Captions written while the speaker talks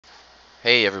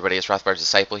Hey everybody, it's Rothbard's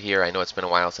Disciple here. I know it's been a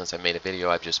while since I made a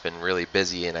video. I've just been really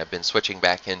busy and I've been switching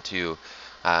back into,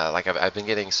 I've been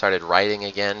getting started writing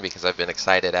again because I've been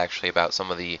excited actually about some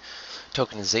of the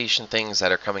tokenization things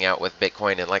that are coming out with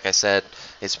Bitcoin. And like I said,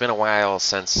 it's been a while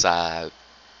since I've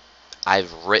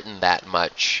written that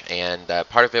much. And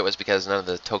part of it was because none of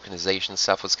the tokenization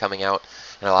stuff was coming out.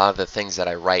 And a lot of the things that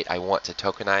I write, I want to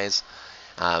tokenize.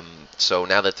 So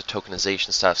now that the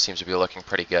tokenization stuff seems to be looking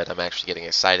pretty good, I'm actually getting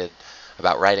excited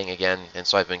about writing again, and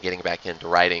so I've been getting back into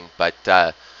writing.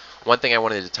 But one thing I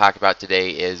wanted to talk about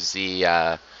today is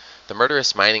the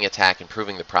murderous mining attack and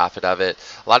proving the profit of it.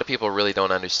 A lot of people really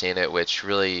don't understand it, which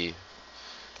really,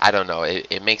 I don't know,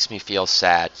 it makes me feel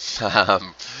sad,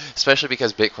 especially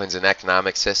because Bitcoin's an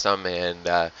economic system,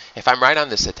 and if I'm right on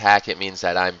this attack, it means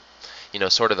that I'm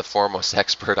sort of the foremost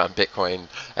expert on Bitcoin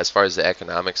as far as the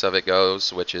economics of it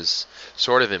goes, which is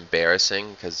sort of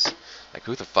embarrassing because, like,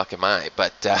 who the fuck am I?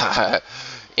 But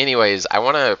anyways, I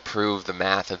want to prove the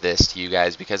math of this to you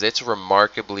guys because it's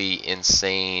remarkably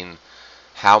insane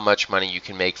how much money you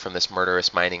can make from this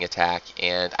murderous mining attack.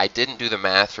 And I didn't do the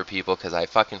math for people because I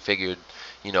fucking figured,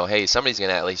 hey, somebody's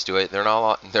gonna at least do it. They're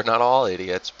not all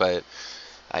idiots, but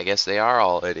I guess they are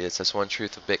all idiots. That's one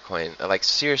truth of Bitcoin. Like,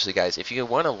 seriously, guys, if you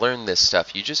want to learn this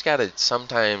stuff, you just got to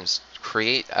sometimes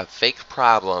create a fake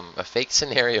problem, a fake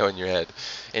scenario in your head,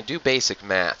 and do basic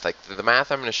math. Like, the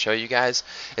math I'm going to show you guys,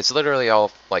 it's literally all,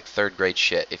 like, third grade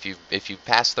shit. If you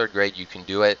pass third grade, you can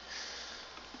do it.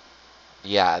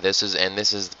 Yeah, this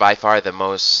is by far the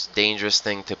most dangerous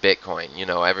thing to Bitcoin.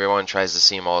 Everyone tries to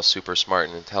seem all super smart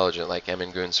and intelligent, like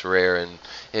Emin Gun Sarer and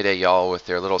Ide y'all with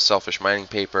their little selfish mining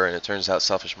paper, and it turns out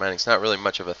selfish mining's not really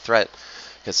much of a threat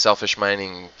because selfish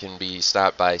mining can be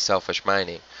stopped by selfish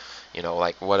mining.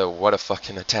 Like what a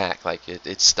fucking attack! Like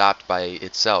it's stopped by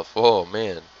itself. Oh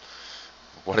man,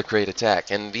 what a great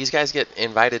attack! And these guys get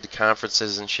invited to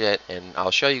conferences and shit, and I'll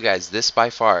show you guys this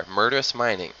by far, murderous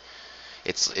mining.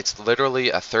 It's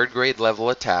literally a third grade level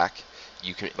attack.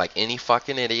 You can, like, any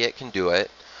fucking idiot can do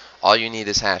it. All you need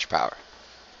is hash power.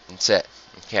 That's it.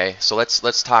 Okay, so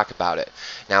let's talk about it.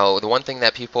 Now, the one thing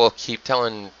that people keep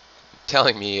telling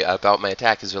me about my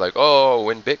attack is they're like, oh,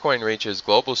 when Bitcoin reaches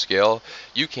global scale,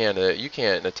 you can't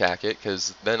attack it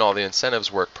because then all the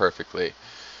incentives work perfectly.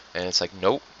 And it's like,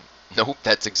 nope. Nope,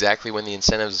 that's exactly when the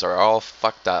incentives are all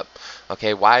fucked up.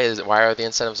 Okay, why are the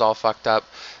incentives all fucked up?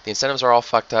 The incentives are all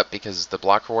fucked up because the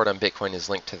block reward on Bitcoin is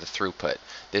linked to the throughput.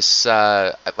 This,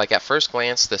 like, at first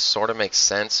glance, this sort of makes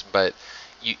sense, but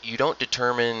you don't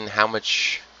determine how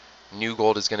much new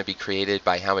gold is going to be created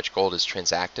by how much gold is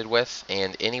transacted with.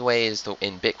 And anyways,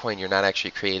 in Bitcoin, you're not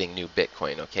actually creating new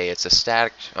Bitcoin, okay? It's a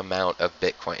static amount of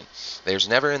Bitcoin. There's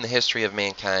never in the history of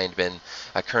mankind been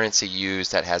a currency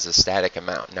used that has a static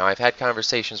amount. Now, I've had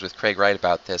conversations with Craig Wright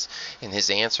about this, and his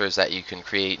answer is that you can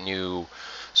create new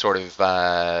sort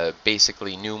of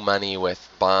basically new money with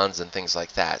bonds and things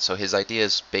like that. So his idea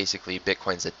is basically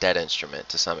Bitcoin's a debt instrument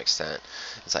to some extent.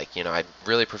 It's like, I'd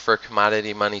really prefer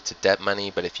commodity money to debt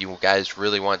money, but if you guys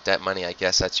really want debt money, I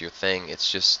guess that's your thing. It's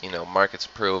just, markets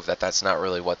prove that that's not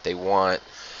really what they want.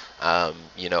 I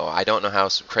don't know how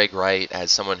Craig Wright,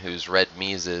 as someone who's read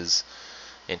Mises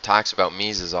and talks about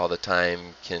Mises all the time,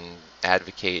 can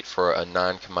advocate for a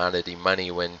non-commodity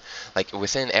money when, like,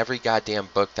 within every goddamn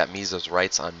book that Mises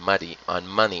writes on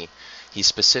money, he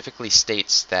specifically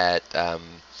states that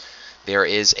there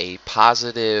is a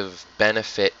positive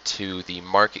benefit to the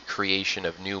market creation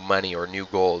of new money or new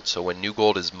gold. So when new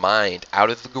gold is mined out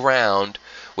of the ground,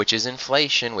 which is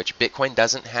inflation, which Bitcoin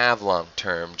doesn't have long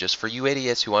term, just for you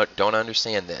idiots who don't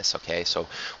understand this, okay? So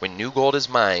when new gold is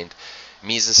mined,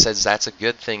 Mises says that's a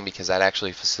good thing because that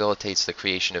actually facilitates the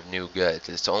creation of new goods.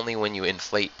 It's only when you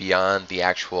inflate beyond the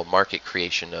actual market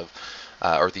creation of,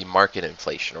 or the market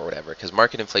inflation or whatever, because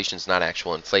market inflation is not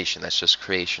actual inflation, that's just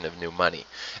creation of new money.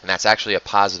 And that's actually a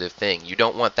positive thing. You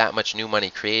don't want that much new money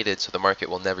created so the market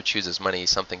will never choose as money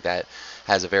something that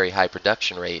has a very high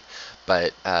production rate.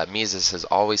 But Mises has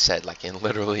always said, like in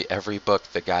literally every book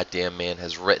the goddamn man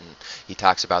has written, he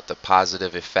talks about the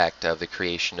positive effect of the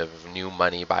creation of new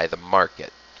money by the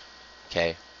market.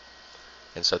 Okay?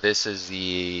 And so this is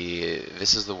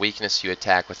the weakness you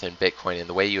attack within Bitcoin, and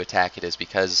the way you attack it is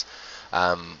because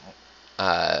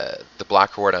the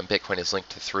block reward on Bitcoin is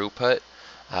linked to throughput,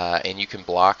 and you can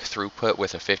block throughput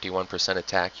with a 51%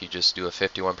 attack. You just do a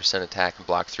 51% attack and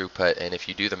block throughput, and if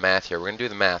you do the math here, we're going to do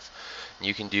the math,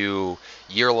 you can do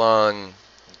year-long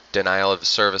denial of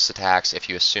service attacks if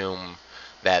you assume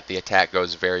that the attack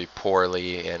goes very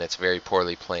poorly and it's very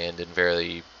poorly planned and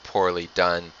very poorly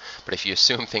done. But if you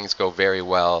assume things go very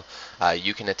well,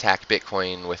 you can attack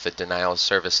Bitcoin with a denial of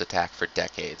service attack for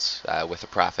decades with a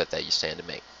profit that you stand to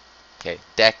make. Okay,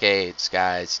 decades,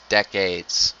 guys,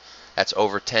 decades. That's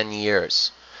over 10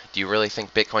 years. Do you really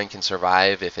think Bitcoin can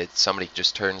survive if somebody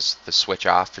just turns the switch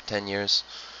off for 10 years?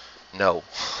 No.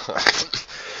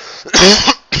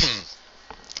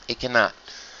 It cannot.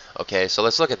 Okay, so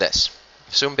let's look at this.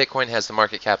 Assume Bitcoin has the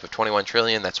market cap of 21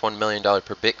 trillion. That's $1 million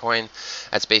per Bitcoin.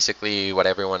 That's basically what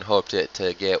everyone hoped it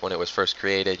to get when it was first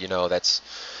created. You know, that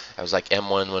was like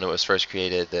M1 when it was first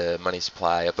created, the money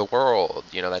supply of the world.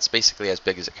 You know, that's basically as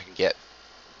big as it can get.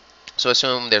 So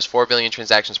assume there's 4 billion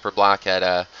transactions per block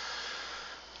at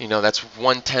you know, that's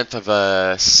 1/10 of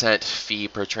a cent fee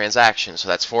per transaction. So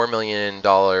that's $4 million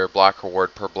block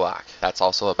reward per block. That's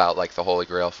also about like the holy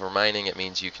grail for mining. It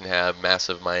means you can have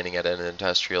massive mining at an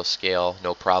industrial scale,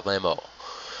 no problemo.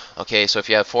 Okay, so if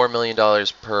you have $4 million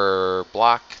per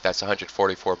block, that's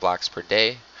 144 blocks per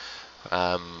day.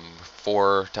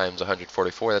 4 times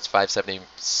 144, that's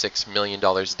 $576 million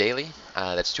daily.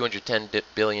 That's $210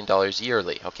 billion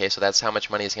yearly. Okay, so that's how much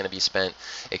money is going to be spent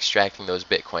extracting those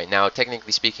Bitcoin. Now,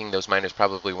 technically speaking, those miners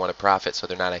probably want a profit, so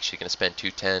they're not actually going to spend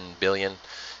 $210 billion.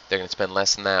 They're going to spend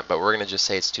less than that, but we're going to just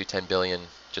say it's $210 billion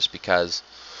just because,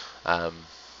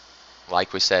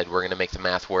 like we said, we're going to make the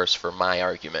math worse for my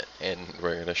argument, and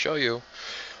we're going to show you.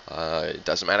 It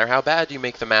doesn't matter how bad you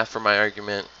make the math for my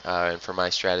argument and for my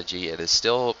strategy, it is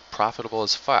still profitable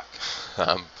as fuck.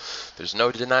 There's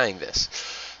no denying this.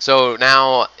 So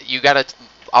now you got to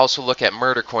also look at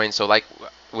Murdercoin. So like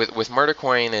with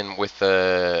Murdercoin and with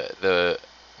the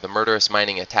Murderous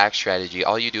mining attack strategy,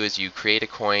 all you do is you create a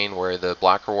coin where the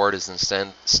block reward is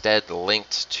instead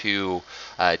linked to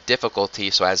difficulty.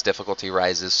 So as difficulty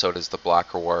rises, so does the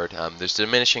block reward. There's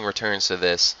diminishing returns to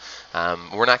this.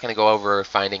 We're not going to go over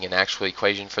finding an actual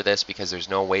equation for this because there's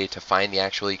no way to find the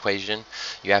actual equation.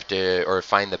 You have to, or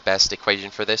find the best equation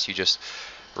for this. You just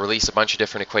release a bunch of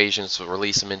different equations,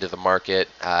 release them into the market,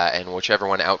 and whichever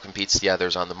one outcompetes the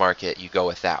others on the market, you go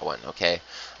with that one. Okay.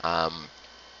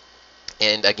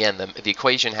 And again, the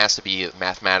equation has to be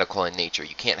mathematical in nature.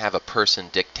 You can't have a person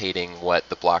dictating what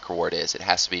the block reward is. It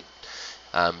has to be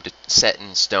set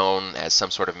in stone as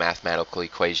some sort of mathematical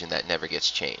equation that never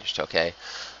gets changed. Okay,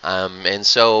 and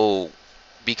so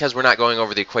because we're not going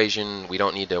over the equation, we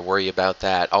don't need to worry about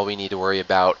that. All we need to worry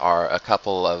about are a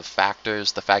couple of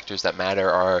factors. The factors that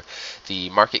matter are the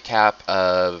market cap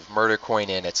of Murdercoin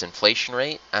and its inflation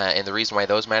rate. And the reason why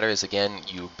those matter is, again,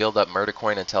 you build up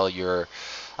Murdercoin until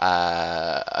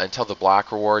the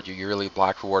block reward, your yearly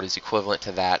block reward, is equivalent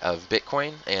to that of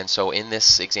Bitcoin. And so in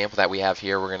this example that we have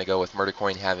here, we're going to go with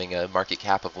Murdercoin having a market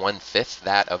cap of 1/5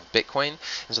 that of Bitcoin.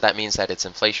 And so that means that its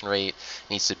inflation rate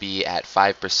needs to be at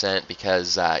 5%,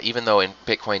 because even though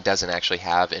Bitcoin doesn't actually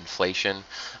have inflation,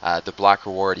 the block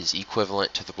reward is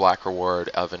equivalent to the block reward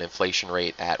of an inflation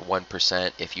rate at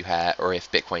 1% if you had, or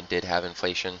if Bitcoin did have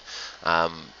inflation.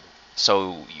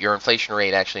 So your inflation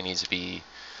rate actually needs to be,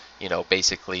 you know,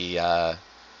 basically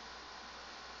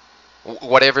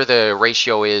whatever the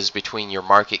ratio is between your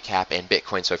market cap and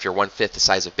Bitcoin. So if you're 1/5 the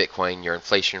size of Bitcoin, your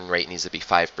inflation rate needs to be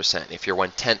 5%. If you're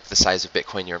 1/10 the size of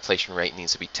Bitcoin, your inflation rate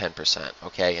needs to be 10%.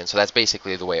 Okay, and so that's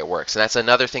basically the way it works. And that's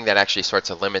another thing that actually sorts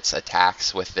of limits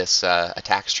attacks with this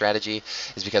attack strategy,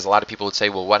 is because a lot of people would say,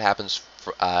 well, what happens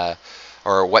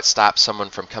or what stops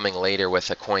someone from coming later with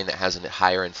a coin that has a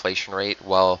higher inflation rate?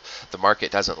 Well, the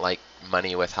market doesn't like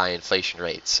money with high inflation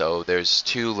rates. So there's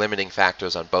two limiting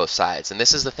factors on both sides. And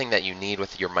this is the thing that you need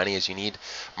with your money, is you need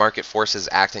market forces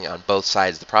acting on both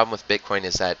sides. The problem with Bitcoin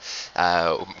is that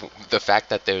the fact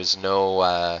that there's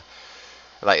no,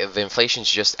 like, the inflation's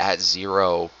just at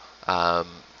zero.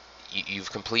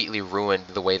 You've completely ruined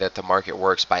the way that the market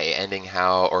works by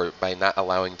by not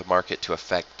allowing the market to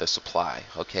affect the supply.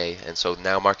 Okay, and so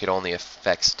now market only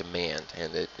affects demand,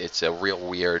 and it's a real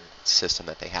weird system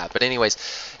that they have. But anyways,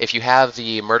 if you have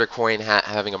the Murdercoin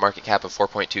having a market cap of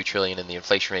 4.2 trillion and the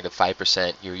inflation rate of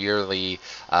 5%, your yearly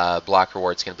block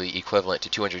reward is going to be equivalent to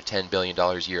 $210 billion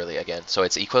yearly again. So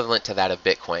it's equivalent to that of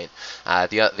Bitcoin.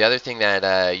 The other thing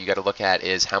that you got to look at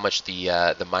is how much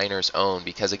the miners own,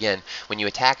 because again, when you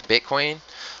attack Bitcoin,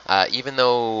 even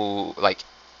though, like,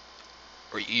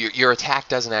 your attack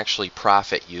doesn't actually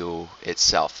profit you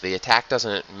itself. The attack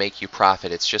doesn't make you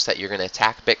profit. It's just that you're going to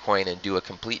attack Bitcoin and do a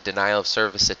complete denial of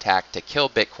service attack to kill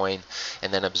Bitcoin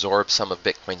and then absorb some of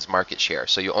Bitcoin's market share.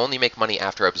 So you only make money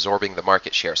after absorbing the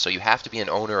market share. So you have to be an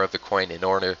owner of the coin in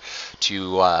order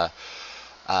to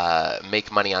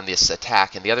make money on this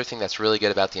attack. And the other thing that's really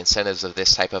good about the incentives of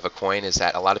this type of a coin is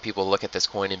that a lot of people look at this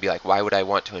coin and be like, why would I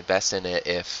want to invest in it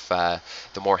if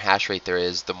the more hash rate there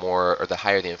is, the more, or the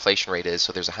higher the inflation rate is.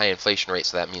 So there's a high inflation rate,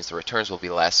 so that means the returns will be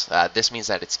less. This means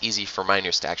that it's easy for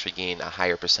miners to actually gain a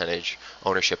higher percentage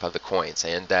ownership of the coins.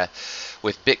 And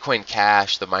with Bitcoin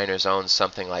Cash, the miners own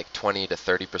something like 20 to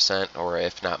 30%, or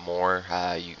if not more.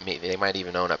 They might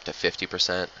even own up to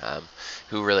 50%.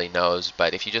 Who really knows?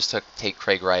 But if you just take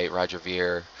Craig Wright, Roger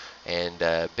Ver, and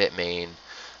Bitmain,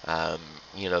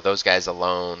 you know, those guys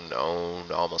alone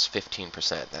own almost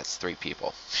 15%. That's 3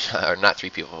 people, or not 3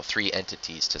 people, 3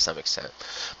 entities to some extent.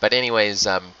 But anyways,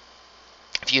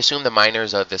 if you assume the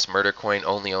miners of this murder coin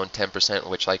only own 10%,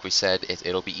 which, like we said,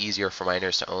 it'll be easier for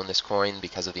miners to own this coin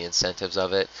because of the incentives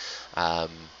of it.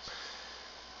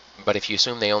 But if you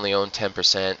assume they only own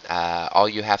 10%, all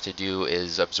you have to do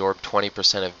is absorb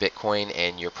 20% of Bitcoin,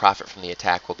 and your profit from the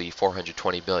attack will be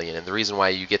 420 billion. And the reason why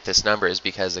you get this number is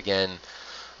because, again,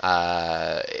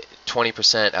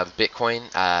 20% of Bitcoin,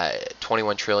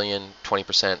 21 trillion,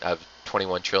 20% of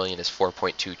 21 trillion is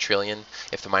 4.2 trillion.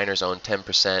 If the miners own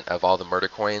 10% of all the murder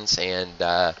coins, and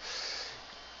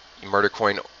murder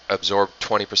coin absorb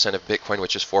 20% of Bitcoin,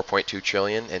 which is 4.2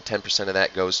 trillion, and 10% of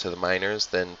that goes to the miners,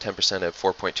 then 10% of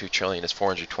 4.2 trillion is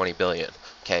 420 billion.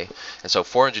 Okay, and so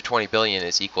 420 billion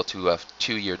is equal to a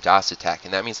 2-year DOS attack,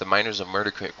 and that means the miners of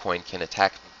murder coin can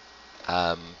attack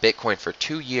Bitcoin for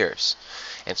 2 years,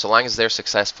 and so long as they're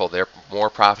successful, they're more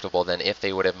profitable than if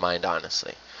they would have mined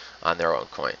honestly on their own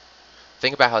coin.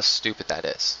 Think about how stupid that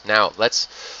is. Now let's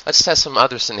test some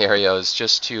other scenarios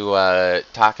just to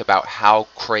talk about how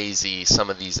crazy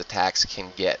some of these attacks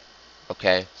can get.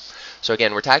 Okay, so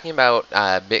again, we're talking about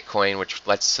Bitcoin, which,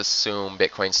 let's assume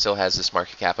Bitcoin still has this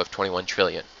market cap of 21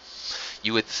 trillion.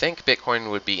 You would think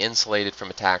Bitcoin would be insulated from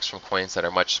attacks from coins that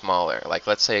are much smaller. Like,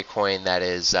 let's say a coin that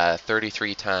is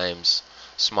 33 times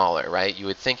smaller, right? You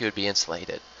would think it would be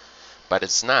insulated. But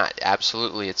it's not.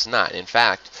 Absolutely it's not. In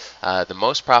fact, the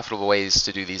most profitable ways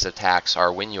to do these attacks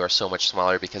are when you are so much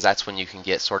smaller, because that's when you can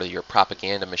get sort of your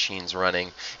propaganda machines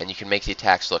running, and you can make the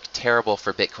attacks look terrible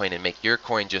for Bitcoin and make your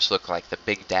coin just look like the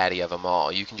big daddy of them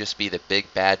all. You can just be the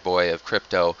big bad boy of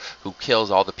crypto who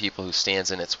kills all the people who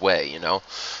stands in its way, you know?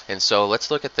 And so let's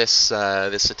look at this,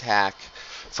 this attack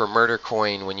for murder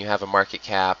coin when you have a market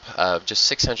cap of just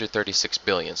 636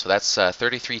 billion. So that's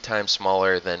 33 times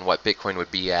smaller than what Bitcoin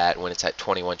would be at when it's at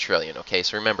 21 trillion. Okay,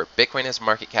 so remember, Bitcoin has a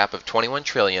market cap of 21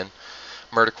 trillion.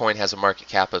 Murder coin has a market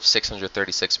cap of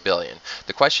 636 billion.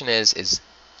 The question is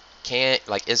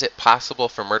it possible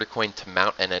for murder coin to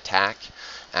mount an attack?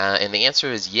 And the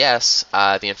answer is yes.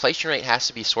 The inflation rate has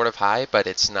to be sort of high, but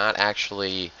it's not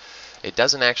actually. It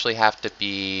doesn't actually have to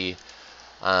be.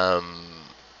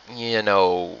 You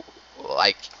know,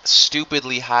 like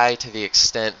stupidly high to the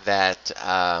extent that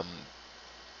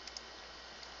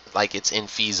like it's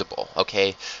infeasible.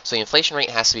 Okay, so the inflation rate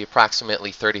has to be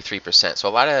approximately 33%. So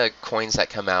a lot of coins that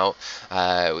come out,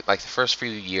 like the first few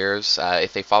years,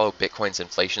 if they follow Bitcoin's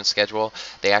inflation schedule,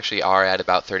 they actually are at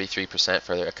about 33%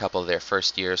 for a couple of their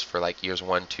first years, for like years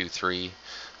 1, 2, 3.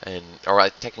 Or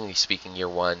technically speaking, year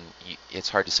 1, it's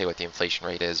hard to say what the inflation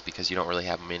rate is because you don't really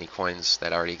have many coins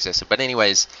that already existed. But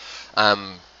anyways,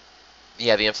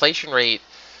 yeah, the inflation rate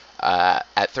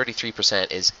at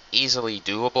 33% is easily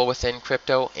doable within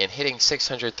crypto, and hitting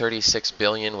 636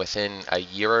 billion within a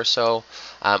year or so,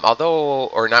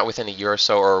 or not within a year or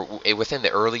so, or within the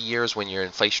early years when your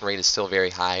inflation rate is still very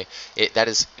high, that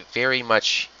is very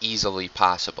much easily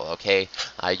possible. Okay,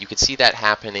 you could see that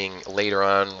happening later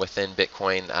on within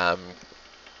Bitcoin.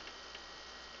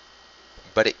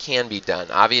 But it can be done.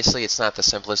 Obviously, it's not the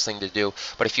simplest thing to do,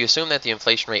 but if you assume that the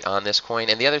inflation rate on this coin,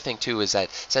 and the other thing too is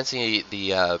that since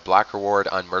the block reward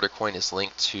on murder coin is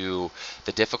linked to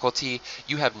the difficulty,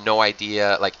 you have no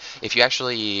idea, like if you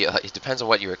actually, it depends on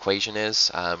what your equation is,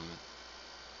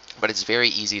 but it's very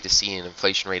easy to see an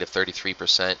inflation rate of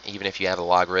 33%, even if you have a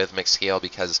logarithmic scale,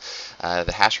 because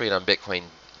the hash rate on Bitcoin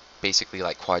basically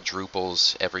like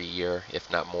quadruples every year,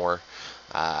 if not more,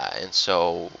 and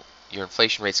so your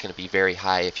inflation rate is going to be very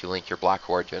high if you link your block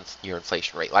reward to your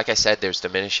inflation rate. Like I said, there's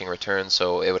diminishing returns,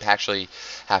 so it would actually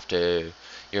have to,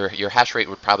 your hash rate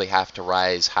would probably have to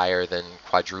rise higher than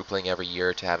quadrupling every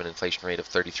year to have an inflation rate of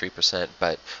 33%,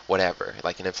 but whatever.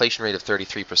 Like an inflation rate of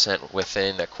 33%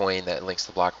 within a coin that links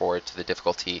the block reward to the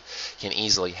difficulty can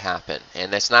easily happen.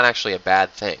 And that's not actually a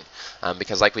bad thing,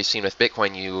 because like we've seen with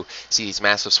Bitcoin, you see these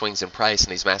massive swings in price,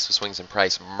 and these massive swings in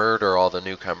price murder all the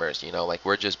newcomers. You know, like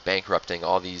we're just bankrupting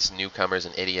all these newcomers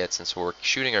and idiots, and so we're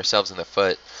shooting ourselves in the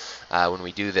foot when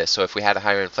we do this. So if we had a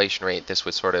higher inflation rate, this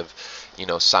would sort of,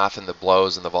 soften the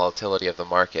blows and the volatility of the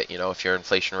market, if your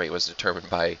inflation rate was determined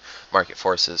by market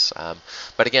forces.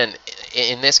 But again,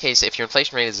 in this case, if your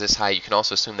inflation rate is this high, you can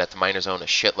also assume that the miners own a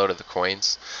shitload of the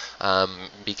coins,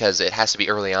 because it has to be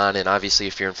early on, and obviously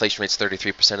if your inflation rate is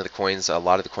 33% of the coins, a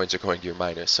lot of the coins are going to your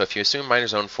miners. So if you assume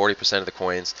miners own 40% of the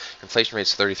coins, inflation rate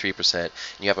is 33%, and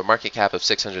you have a market cap of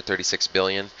 636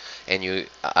 billion, and you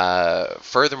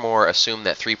furthermore assume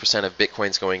that 3% of Bitcoin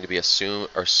is going to be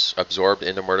absorbed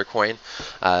into Murdercoin,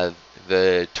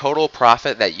 the total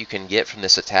profit that you can get from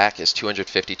this attack is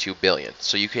 252 billion.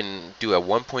 So you can do a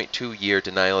 1.2-year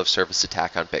denial of service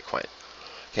attack on Bitcoin.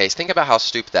 Okay, so think about how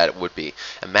stupid that would be.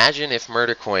 Imagine if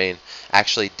Murdercoin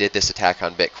actually did this attack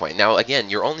on Bitcoin. Now, again,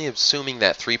 you're only assuming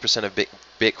that 3% of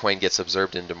Bitcoin gets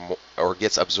absorbed into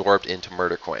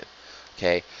Murdercoin.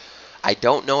 Okay, I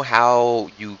don't know how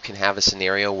you can have a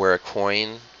scenario where a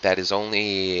coin that is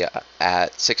only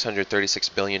at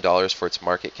 $636 billion for its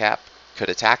market cap could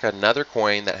attack another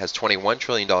coin that has $21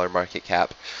 trillion market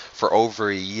cap for over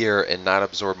a year and not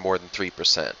absorb more than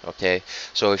 3%. Okay,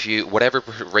 so if you, whatever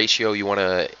ratio you want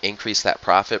to increase that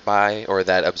profit by, or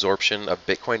that absorption of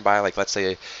Bitcoin by, like let's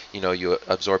say you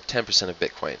absorb 10% of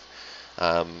Bitcoin,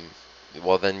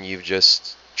 well then you've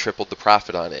just tripled the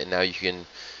profit on it, and now you can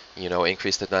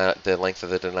increase the length of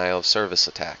the denial of service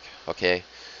attack. Okay,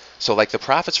 so like the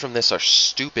profits from this are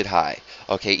stupid high.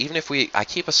 Okay, even if I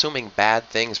keep assuming bad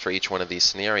things for each one of these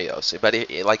scenarios, but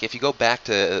like if you go back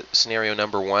to scenario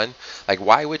number 1, like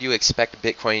why would you expect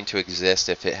Bitcoin to exist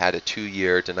if it had a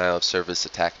 2-year denial of service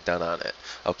attack done on it?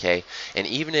 Okay, and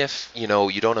even if you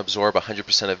don't absorb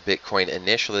 100% of Bitcoin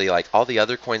initially, like all the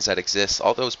other coins that exist,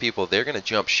 all those people, they're going to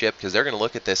jump ship because they're going to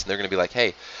look at this and they're going to be like,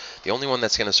 hey, the only one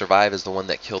that's going to survive is the one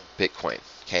that killed Bitcoin.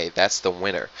 Okay, that's the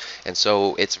winner. And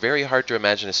so it's very hard to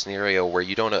imagine a scenario where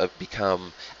you don't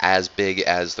become as big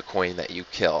as the coin that you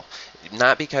kill.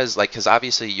 Not because, because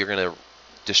obviously you're going to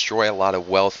destroy a lot of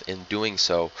wealth in doing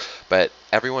so, but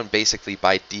everyone basically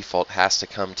by default has to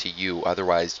come to you,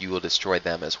 otherwise you will destroy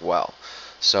them as well.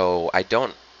 So I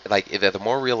don't, the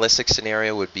more realistic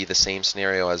scenario would be the same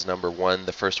scenario as number 1,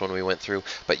 the first one we went through,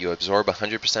 but you absorb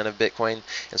 100% of Bitcoin.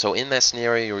 And so in that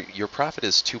scenario, your profit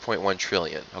is 2.1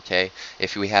 trillion, okay?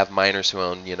 If we have miners who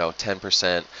own,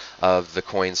 10% of the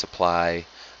coin supply,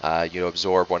 you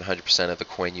absorb 100% of the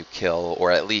coin you kill, or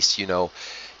at least,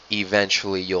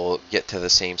 eventually you'll get to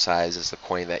the same size as the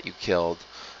coin that you killed.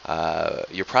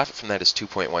 Your profit from that is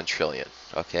 2.1 trillion,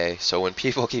 okay? So when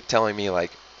people keep telling me like,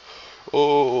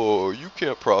 oh, you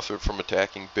can't profit from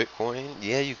attacking Bitcoin.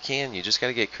 Yeah, you can. You just got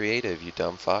to get creative, you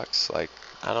dumb fucks.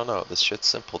 I don't know. This shit's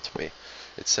simple to me.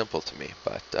 It's simple to me.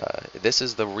 But this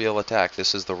is the real attack.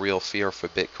 This is the real fear for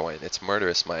Bitcoin. It's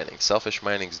murderous mining. Selfish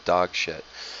mining's dog shit.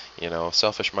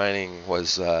 Selfish mining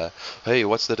was, hey,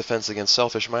 what's the defense against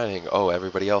selfish mining? Oh,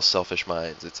 everybody else selfish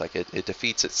mines. It's like it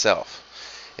defeats itself.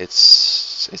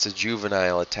 It's a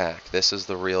juvenile attack. This is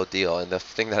the real deal. And the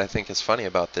thing that I think is funny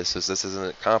about this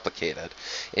isn't complicated.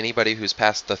 Anybody who's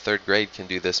past the 3rd grade can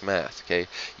do this math, okay?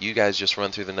 You guys just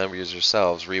run through the numbers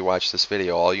yourselves, rewatch this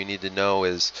video. All you need to know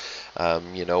is,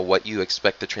 what you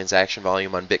expect the transaction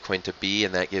volume on Bitcoin to be,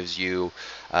 and that gives you,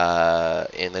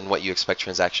 and then what you expect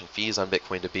transaction fees on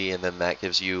Bitcoin to be, and then that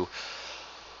gives you,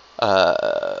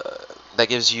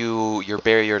 your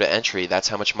barrier to entry. That's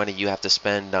how much money you have to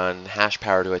spend on hash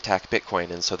power to attack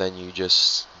Bitcoin. And so then you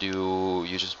just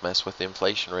mess with the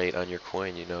inflation rate on your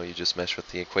coin. You just mess with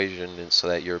the equation, and so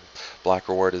that your block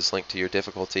reward is linked to your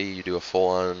difficulty. You do a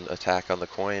full-on attack on the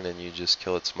coin, and you just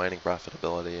kill its mining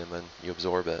profitability, and then you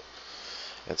absorb it.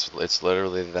 It's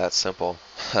literally that simple.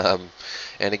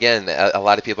 And again, a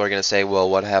lot of people are going to say, well,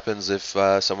 what happens if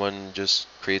someone just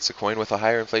creates a coin with a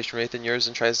higher inflation rate than yours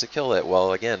and tries to kill it?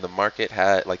 Well, again, the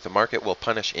market will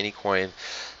punish any coin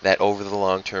that over the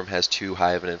long term has too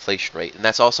high of an inflation rate. And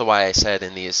that's also why I said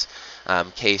in these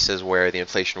cases where the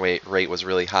inflation rate was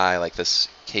really high, like this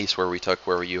case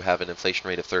where you have an inflation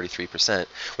rate of 33%,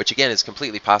 which again is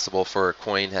completely possible for a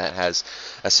coin that has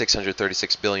a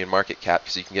 636 billion market cap,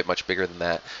 because you can get much bigger than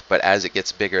that. But as it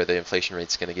gets bigger, the inflation rate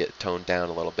is going to get toned down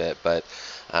a little bit. But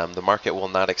the market will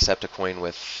not accept a coin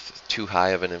with too high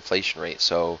of an inflation rate.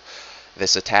 So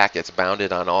this attack, it's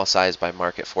bounded on all sides by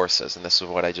market forces. And this is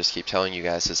what I just keep telling you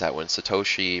guys, is that when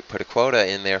Satoshi put a quota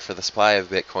in there for the supply of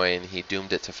Bitcoin, he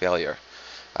doomed it to failure.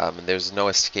 And there's no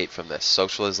escape from this.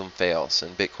 Socialism fails,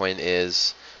 and Bitcoin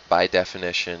is, by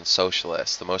definition,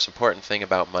 socialist. The most important thing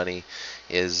about money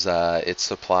is its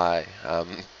supply.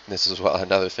 This is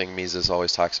another thing Mises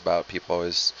always talks about. People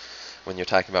always, when you're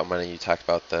talking about money, you talk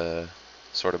about the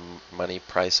sort of money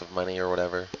price of money or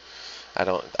whatever. I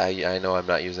know I'm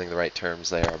not using the right terms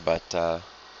there, but the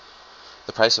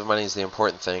price of money is the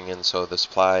important thing, and so the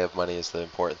supply of money is the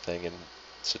important thing. And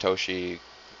Satoshi,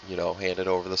 handed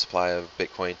over the supply of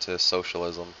Bitcoin to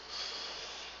socialism.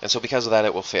 And so because of that,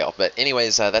 it will fail. But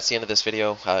anyways, that's the end of this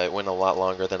video. It went a lot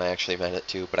longer than I actually meant it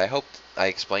to, but I hope I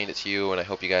explained it to you, and I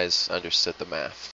hope you guys understood the math.